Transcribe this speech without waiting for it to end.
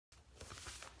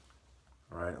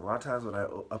All right, a lot of times when I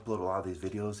upload a lot of these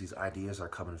videos, these ideas are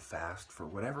coming fast for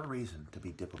whatever reason to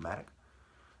be diplomatic,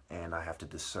 and I have to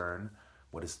discern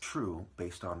what is true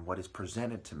based on what is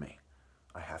presented to me.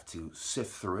 I have to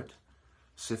sift through it,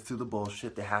 sift through the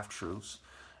bullshit, the half-truths,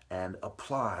 and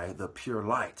apply the pure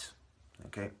light.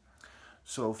 Okay,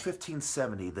 so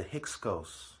 1570, the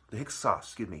Hyksos,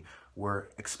 were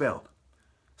expelled.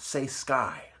 Say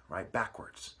sky, right,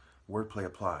 backwards. Wordplay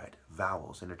applied.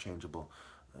 Vowels, interchangeable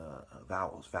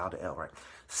vowels. Vowel to L, right.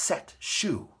 Set,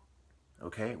 shoe.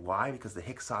 Okay, why? Because the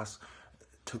Hyksos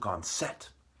took on set.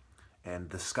 And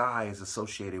the sky is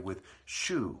associated with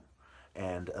shoe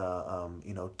and,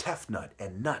 tefnut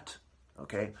and nut.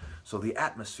 Okay, so the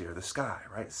atmosphere, the sky,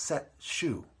 right? Set,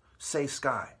 shoe. Say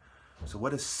sky. So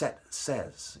what does set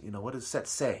says? What does set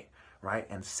say? Right?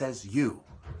 And says you.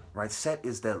 Right? Set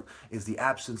is the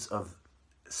absence of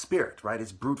spirit, right?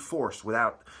 It's brute force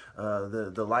without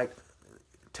the light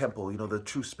temple, the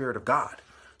true spirit of God.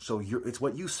 So it's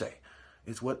what you say.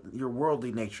 It's what your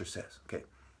worldly nature says. Okay.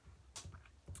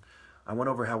 I went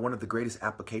over how one of the greatest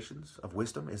applications of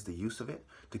wisdom is the use of it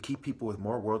to keep people with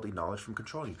more worldly knowledge from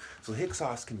controlling you. So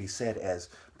Hyksos can be said as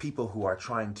people who are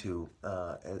trying to,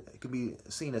 it can be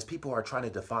seen as people who are trying to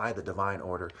defy the divine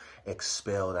order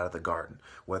expelled out of the garden,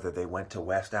 whether they went to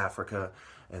West Africa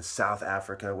and South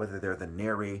Africa, whether they're the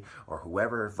Neri or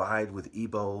whoever vied with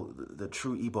Igbo, the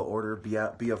true Igbo order,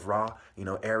 be of Ra,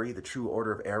 Eri, the true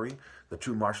order of Eri, the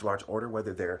true martial arts order,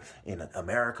 whether they're in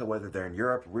America, whether they're in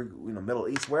Europe, Middle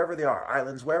East, wherever they are,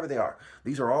 islands, wherever they are.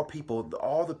 These are all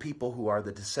the people who are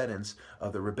the descendants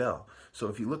of the rebel. So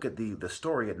if you look at the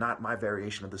story, and not my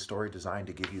variation of the story designed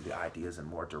to give you the ideas in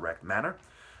more direct manner,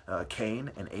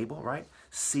 Cain and Abel, right?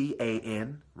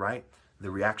 C-A-N, right? The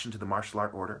reaction to the martial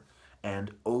art order.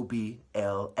 And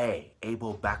O-B-L-A,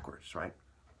 Abel backwards, right?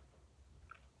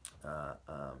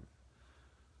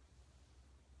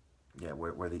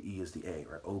 Where the E is the A,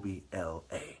 right?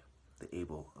 O-B-L-A, the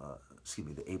Abel,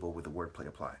 the Abel with the wordplay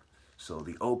applied. So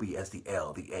the O-B as the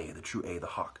L, the A, the true A, the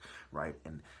hawk, right?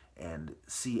 And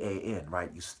C-A-N,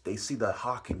 right? They see the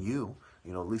hawk in you,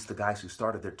 at least the guys who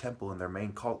started their temple and their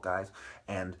main cult guys,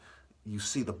 and you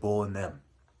see the bull in them.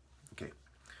 Okay.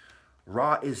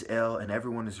 Ra is L, and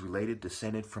everyone is related,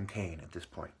 descended from Cain at this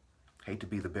point. Hate to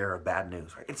be the bearer of bad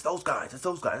news, right? It's those guys.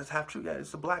 It's half true. Yeah, it's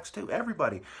the blacks too.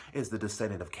 Everybody is the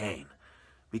descendant of Cain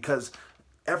because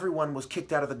everyone was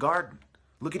kicked out of the garden.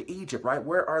 Look at Egypt, right?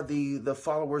 Where are the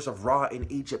followers of Ra in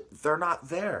Egypt? They're not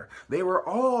there. They were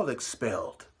all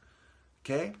expelled,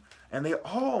 okay? And they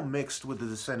all mixed with the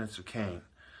descendants of Cain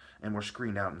and were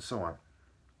screened out and so on.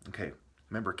 Okay,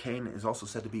 remember Cain is also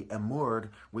said to be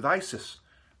emured with Isis,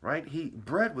 right? He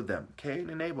bred with them, Cain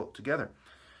and Abel together.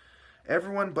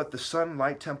 Everyone but the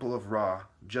sunlight temple of Ra,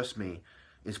 just me,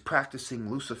 is practicing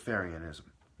Luciferianism,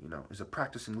 is a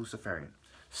practicing Luciferian.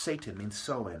 Satan means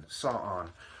saw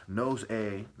on, knows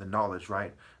A, the knowledge,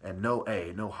 right? And no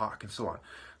A, no hawk, and so on.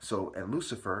 So, and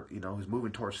Lucifer, who's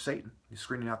moving towards Satan, he's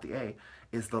screening out the A,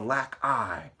 is the lack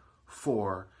I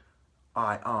for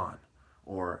Ion,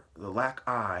 or the lack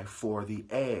I for the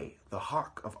A, the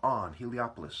hawk of On,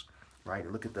 Heliopolis, right?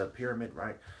 Look at the pyramid,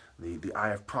 right? The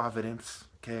eye of providence,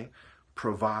 okay?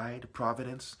 Provide,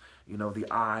 providence, the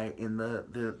eye in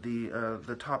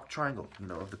the top triangle,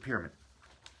 of the pyramid,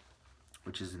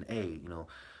 which is an A,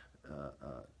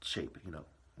 shape,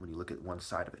 when you look at one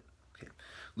side of it. Okay.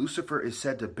 Lucifer is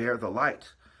said to bear the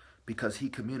light because he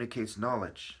communicates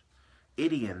knowledge.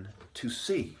 Idion, to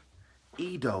see.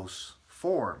 Eidos,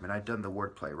 form. And I've done the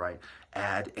wordplay, right?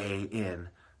 Add A in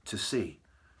to see.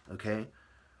 Okay?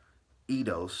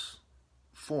 Eidos,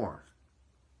 form.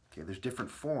 Okay, there's different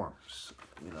forms,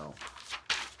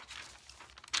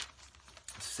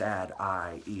 sad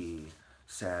I-E,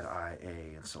 sad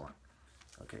I-A, and so on.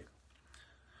 Okay.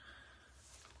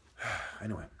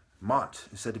 Anyway, Mont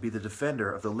is said to be the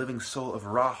defender of the living soul of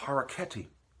Ra Haraketi.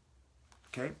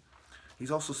 Okay?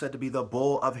 He's also said to be the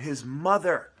bull of his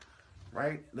mother,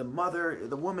 right? The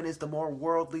woman is the more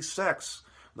worldly sex.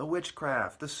 The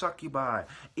witchcraft, the succubi,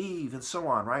 Eve, and so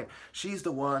on, right? She's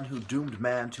the one who doomed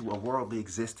man to a worldly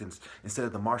existence instead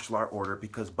of the martial art order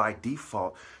because by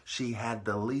default, she had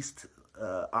the least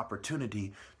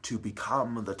opportunity to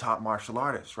become the top martial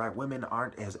artist, right? Women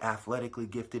aren't as athletically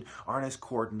gifted, aren't as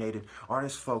coordinated, aren't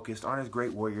as focused, aren't as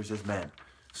great warriors as men,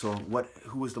 So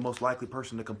who was the most likely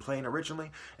person to complain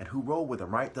originally? And who rolled with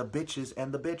them, right? The bitches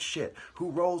and the bitch shit. Who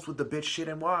rolls with the bitch shit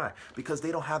and why? Because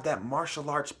they don't have that martial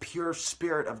arts pure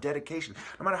spirit of dedication.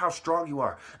 No matter how strong you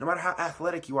are, no matter how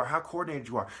athletic you are, how coordinated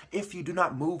you are, if you do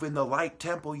not move in the light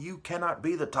temple, you cannot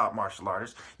be the top martial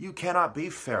artist. You cannot be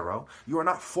Pharaoh. You are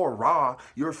not for Ra.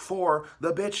 You're for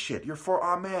the bitch shit. You're for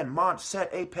Amen, Mont,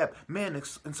 Set, Apep, Min,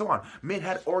 and so on. Min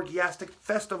had orgiastic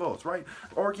festivals, right?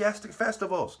 Orgiastic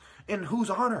festivals. In whose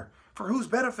honor? For whose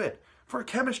benefit? For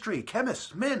chemistry,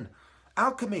 chemists, men,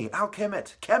 alchemy,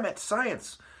 chemet,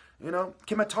 science,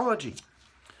 chematology.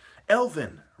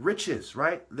 Elven, riches,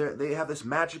 right? They have this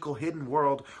magical hidden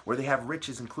world where they have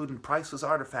riches, including priceless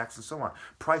artifacts and so on.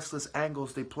 Priceless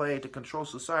angles they play to control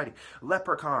society.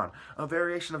 Leprechaun, a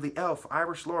variation of the elf,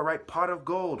 Irish lore, right? Pot of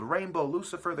gold, rainbow,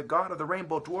 Lucifer, the god of the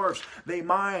rainbow, dwarves. They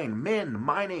mine,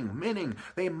 minning.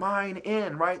 They mine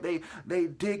in, right? They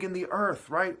dig in the earth,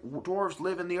 right? Dwarves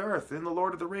live in the earth, in the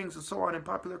Lord of the Rings and so on, in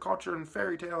popular culture and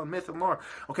fairy tale and myth and lore.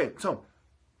 Okay, so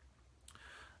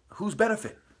whose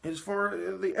benefit? Is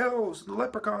for the elves, the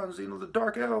leprechauns, the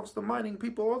dark elves, the mining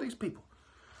people, all these people.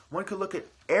 One could look at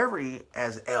Eri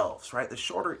as elves, right? The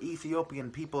shorter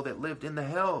Ethiopian people that lived in the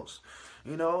hills.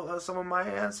 Some of my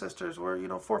ancestors were,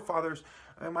 forefathers.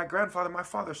 My grandfather, my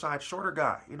father's side, shorter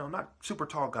guy, not super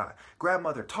tall guy.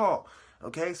 Grandmother, tall.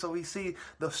 Okay, so we see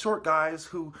the short guys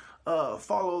who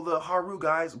follow the Haru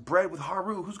guys, bred with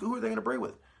Haru. Who are they going to breed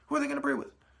with?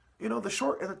 The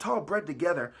short and the tall bred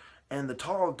together. And the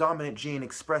tall, dominant gene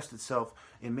expressed itself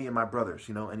in me and my brothers,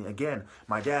 And again,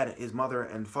 my dad, his mother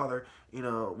and father,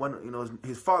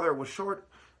 his father was shorter.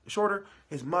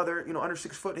 His mother, under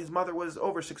 6 foot. His mother was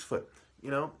over 6 foot,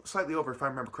 slightly over if I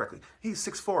remember correctly. He's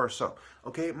 6'4" or so.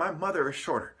 Okay, my mother is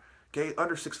shorter. Okay,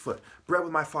 under 6 foot. Bred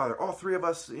with my father. All three of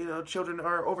us, children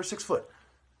are over 6 foot.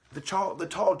 The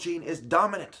tall gene is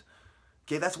dominant.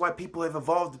 Okay, that's why people have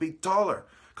evolved to be taller.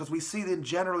 Because we see that,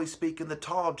 generally speaking, the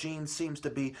tall gene seems to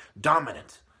be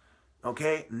dominant.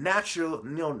 Okay? Natural,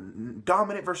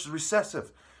 dominant versus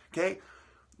recessive. Okay?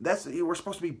 We're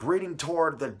supposed to be breeding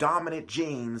toward the dominant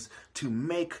genes to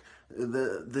make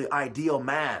the ideal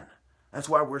man. That's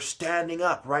why we're standing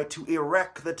up, right? To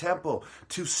erect the temple.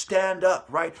 To stand up,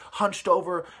 right? Hunched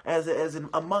over as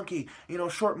a monkey,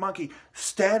 short monkey.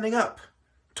 Standing up.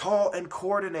 Tall and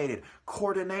coordinated.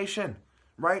 Coordination.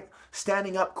 Right?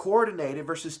 Standing up coordinated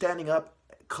versus standing up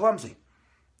clumsy.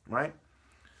 Right?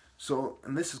 So,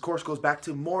 and this, of course, goes back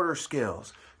to motor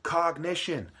skills,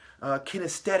 cognition,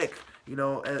 kinesthetic,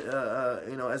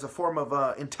 as a form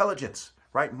of intelligence.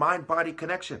 Right? Mind-body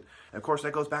connection. And of course,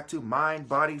 that goes back to mind,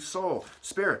 body, soul,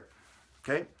 spirit.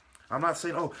 Okay? I'm not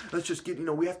saying, let's just get,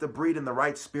 we have to breed in the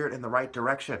right spirit, in the right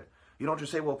direction. You don't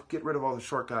just say, well, get rid of all the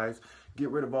short guys, get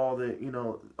rid of all the,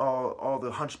 all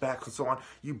the hunchbacks and so on.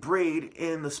 You breed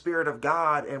in the Spirit of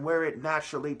God and where it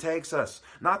naturally takes us.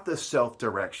 Not the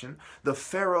self-direction. The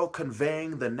Pharaoh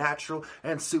conveying the natural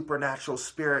and supernatural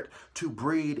spirit to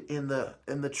breed in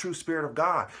the true Spirit of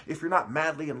God. If you're not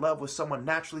madly in love with someone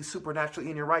naturally,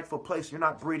 supernaturally in your rightful place, you're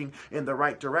not breeding in the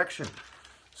right direction.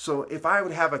 So if I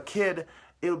would have a kid,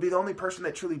 it would be the only person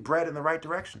that truly bred in the right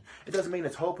direction. It doesn't mean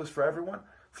it's hopeless for everyone.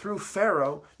 Through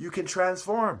Pharaoh, you can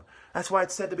transform. That's why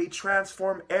it's said to be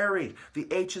transform Eri. The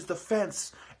H is the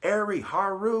fence. Eri,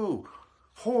 Haru,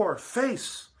 Hor,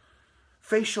 face.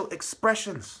 Facial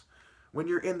expressions. When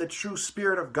you're in the true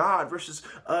Spirit of God versus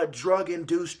a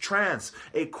drug-induced trance.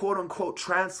 A quote-unquote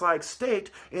trance-like state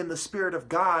in the Spirit of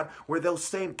God where those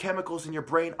same chemicals in your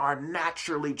brain are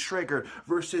naturally triggered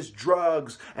versus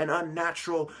drugs and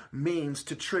unnatural means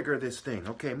to trigger this thing.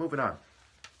 Okay, moving on.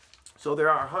 So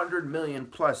there are 100 million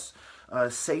plus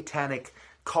satanic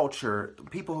culture,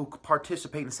 people who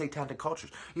participate in satanic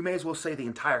cultures. You may as well say the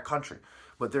entire country.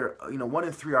 But there, 1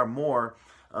 in 3 are more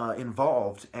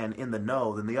involved and in the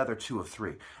know than the other 2 of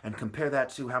 3. And compare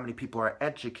that to how many people are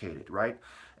educated, right?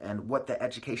 And what the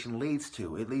education leads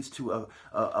to. It leads to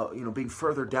being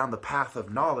further down the path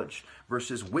of knowledge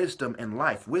versus wisdom and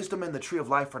life. Wisdom and the tree of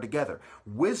life are together.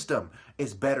 Wisdom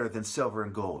is better than silver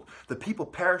and gold. The people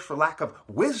perish for lack of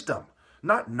wisdom,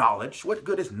 not knowledge. What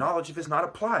good is knowledge if it's not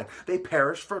applied? They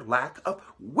perish for lack of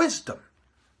wisdom.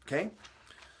 Okay,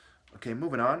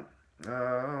 moving on.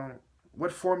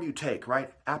 What form you take,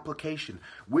 right? Application.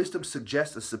 Wisdom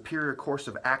suggests a superior course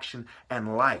of action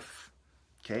and life.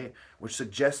 Okay, which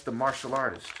suggests the martial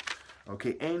artist.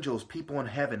 Okay, angels, people in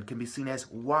heaven, can be seen as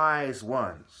wise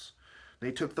ones.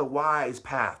 They took the wise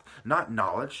path, not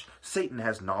knowledge. Satan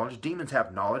has knowledge. Demons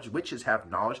have knowledge. Witches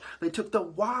have knowledge. They took the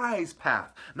wise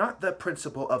path, not the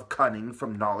principle of cunning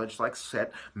from knowledge like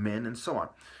Set, men, and so on.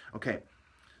 Okay,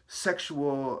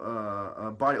 sexual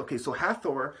body. Okay, so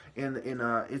Hathor in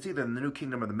it's either in the New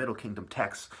Kingdom or the Middle Kingdom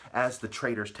text, as the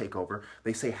traders take over,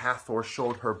 they say Hathor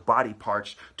showed her body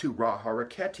parts to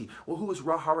Ra-Haraketi. Well, who is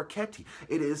Ra-Haraketi?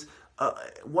 It is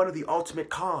one of the ultimate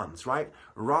Khans, right?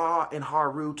 Ra and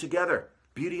Haru together.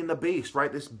 Beauty and the Beast, right?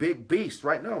 This big beast,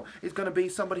 right? No, it's going to be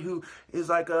somebody who is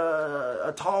like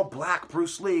a tall black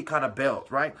Bruce Lee kind of build,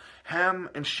 right? Ham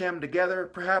and Shem together,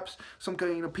 perhaps. Some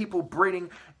kind of people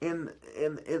breeding in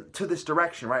to this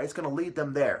direction, right? It's going to lead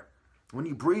them there. When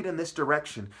you breed in this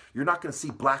direction, you're not going to see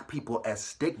black people as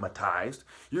stigmatized.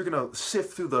 You're going to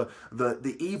sift through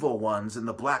the evil ones in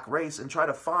the black race and try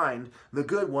to find the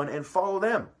good one and follow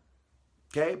them.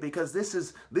 Okay, because this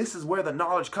is where the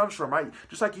knowledge comes from, right?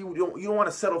 Just like you don't want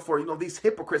to settle for, these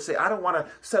hypocrites say, I don't want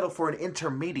to settle for an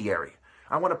intermediary.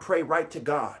 I want to pray right to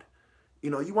God.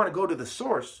 You want to go to the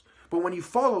source. But when you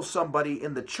follow somebody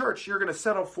in the church, you're going to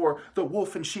settle for the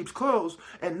wolf in sheep's clothes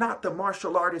and not the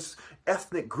martial artist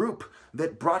ethnic group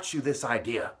that brought you this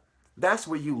idea. That's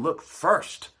where you look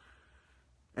first.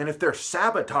 And if they're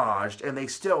sabotaged and they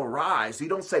still rise, you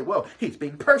don't say, well, he's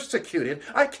being persecuted,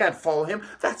 I can't follow him.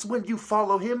 That's when you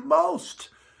follow him most.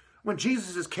 When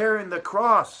Jesus is carrying the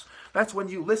cross, that's when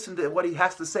you listen to what he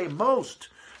has to say most.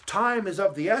 Time is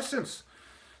of the essence.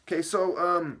 Okay,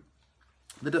 so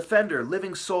the defender,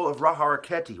 living soul of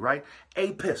Ra-Haraketi, right?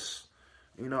 Apis.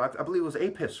 I believe it was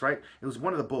Apis, right? It was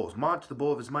one of the bulls. Mont, the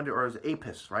bull of Ismandi, or it was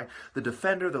Apis, right? The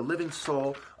defender, the living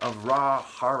soul of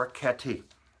Ra-Haraketi,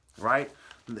 right?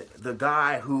 The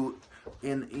guy who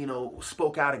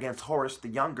spoke out against Horus the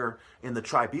Younger in the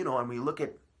tribunal, and we look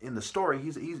at in the story,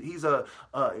 he's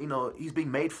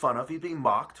being made fun of, he's being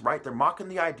mocked, right? They're mocking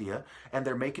the idea, and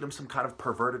they're making him some kind of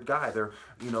perverted guy. They're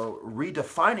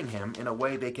redefining him in a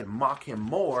way they can mock him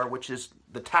more, which is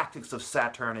the tactics of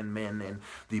Saturn and Min and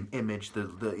the image,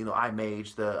 the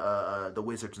I-Mage, the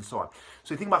wizards and so on.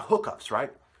 So you think about hookups,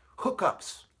 right?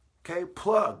 Hookups, okay,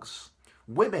 plugs.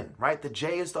 Women, right? The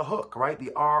J is the hook, right?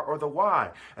 The R or the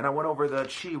Y. And I went over the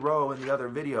chi rho in the other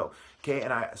video, okay?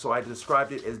 And I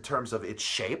described it in terms of its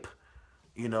shape,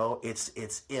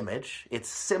 its image, its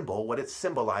symbol, what it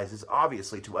symbolizes,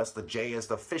 obviously to us. The J is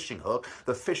the fishing hook,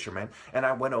 the fisherman. And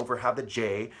I went over how the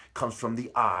J comes from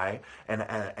the I, and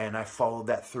I followed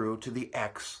that through to the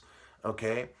X,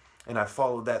 okay? And I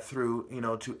followed that through,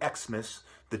 to Xmas,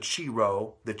 the chi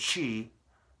rho, the chi,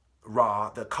 Ra,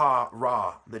 the Ka,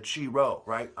 Ra, the Chi, Ro,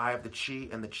 right? I have the Chi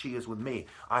and the Chi is with me.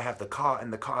 I have the Ka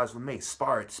and the Ka is with me.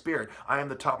 Spirit. I am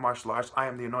the top martial artist. I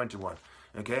am the anointed one,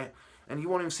 okay? And you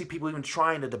won't even see people even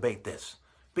trying to debate this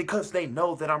because they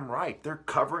know that I'm right. They're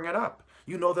covering it up.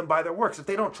 You know them by their works. If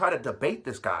they don't try to debate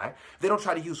this guy, if they don't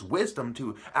try to use wisdom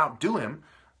to outdo him,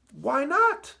 why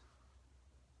not?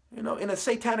 In a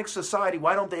satanic society,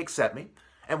 why don't they accept me?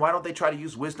 And why don't they try to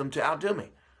use wisdom to outdo me?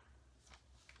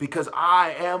 Because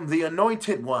I am the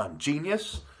anointed one,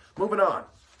 genius. Moving on.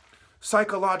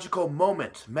 Psychological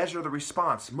moment. Measure the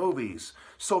response. Movies,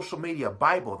 social media,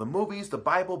 Bible. The movies, the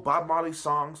Bible, Bob Marley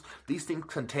songs. These things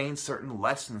contain certain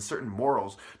lessons, certain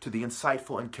morals to the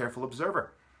insightful and careful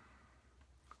observer.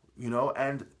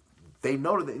 And they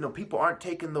know that, people aren't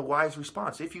taking the wise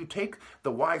response. If you take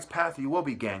the wise path, you will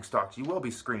be gang stalked. You will be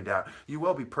screened out. You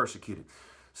will be persecuted.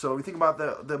 So we think about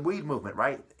the weed movement,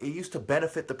 right? It used to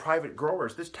benefit the private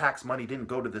growers. This tax money didn't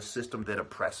go to the system that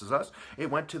oppresses us.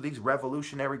 It went to these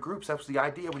revolutionary groups. That was the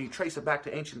idea when you trace it back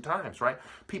to ancient times, right?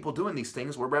 People doing these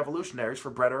things were revolutionaries for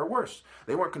better or worse.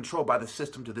 They weren't controlled by the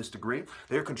system to this degree.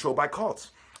 They were controlled by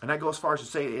cults. And I go as far as to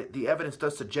say the evidence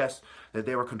does suggest that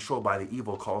they were controlled by the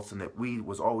evil cults and that weed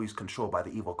was always controlled by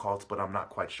the evil cults, but I'm not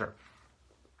quite sure.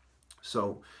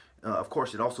 So... of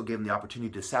course, it also gave them the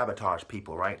opportunity to sabotage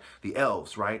people, right? The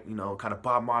elves, right? Kind of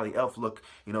Bob Marley elf look,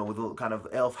 with a little kind of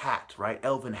elf hat, right?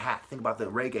 Elven hat. Think about the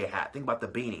reggae hat. Think about the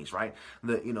beanies, right?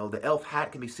 The elf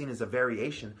hat can be seen as a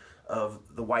variation of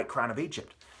the white crown of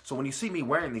Egypt. So when you see me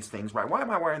wearing these things, right? Why am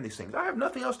I wearing these things? I have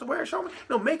nothing else to wear. Show me.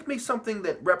 No, make me something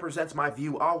that represents my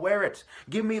view. I'll wear it.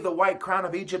 Give me the white crown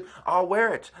of Egypt. I'll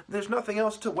wear it. There's nothing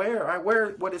else to wear. I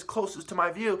wear what is closest to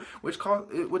my view, which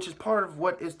is part of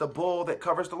what is the bull that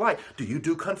covers the light. Do you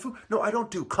do kung fu? No, I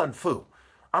don't do kung fu.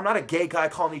 I'm not a gay guy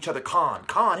calling each other Khan.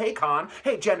 Khan,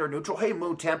 hey gender neutral, hey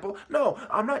moon temple. No,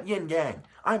 I'm not yin yang.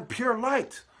 I'm pure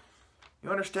light. You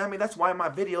understand me? That's why in my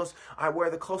videos, I wear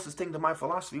the closest thing to my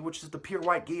philosophy, which is the pure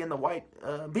white gi and the white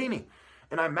beanie.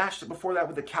 And I matched it before that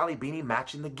with the Cali beanie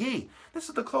matching the gi. This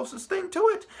is the closest thing to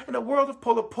it. In a world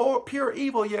of pure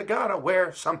evil, you gotta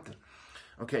wear something.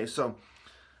 Okay, so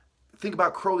think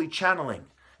about Crowley channeling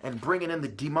and bringing in the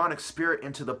demonic spirit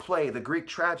into the play, the Greek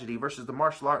tragedy versus the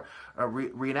martial art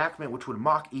reenactment, which would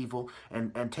mock evil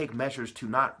and take measures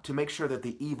to make sure that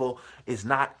the evil is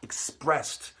not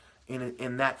expressed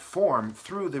in that form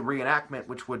through the reenactment,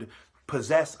 which would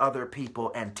possess other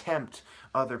people and tempt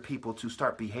other people to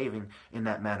start behaving in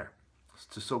that manner,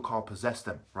 to so-called possess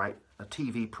them, right? A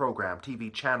TV program,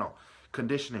 TV channel,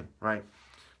 conditioning, right?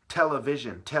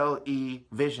 Television,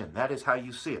 tele-vision. That is how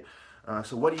you see it.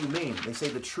 So what do you mean? They say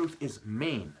the truth is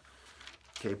mean.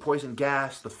 Okay, poison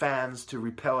gas, the fans to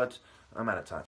repel it. I'm out of time.